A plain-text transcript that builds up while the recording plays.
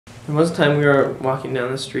There was a time we were walking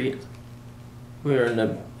down the street. We were in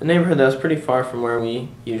a neighborhood that was pretty far from where we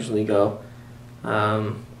usually go.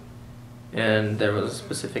 And there was a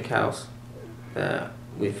specific house that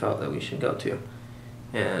we felt that we should go to.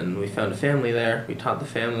 And we found a family there. We taught the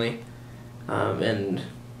family. And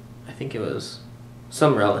I think it was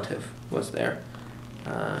some relative was there.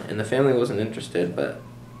 And the family wasn't interested, but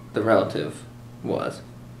the relative was.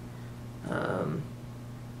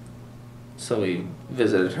 So we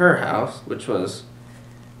visited her house, which was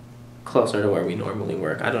closer to where we normally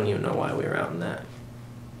work. I don't even know why we were out in that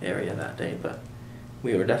area that day, but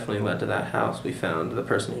we were definitely led to that house. We found the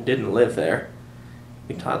person who didn't live there.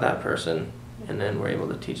 We taught that person, and then were able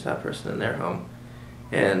to teach that person in their home.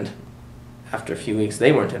 And after a few weeks,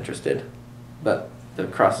 they weren't interested, but the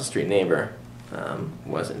across the street neighbor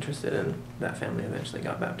was interested, and that family eventually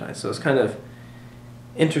got baptized. So it's kind of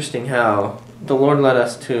interesting how the Lord led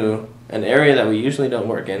us to an area that we usually don't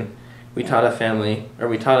work in. We taught a family, or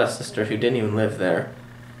we taught a sister who didn't even live there,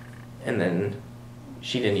 and then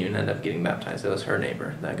she didn't even end up getting baptized. It was her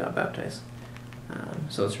neighbor that got baptized.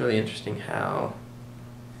 So it's really interesting how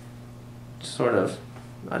sort of,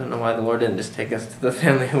 I don't know why the Lord didn't just take us to the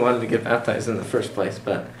family who wanted to get baptized in the first place,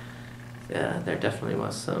 but yeah, there definitely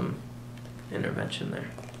was some intervention there.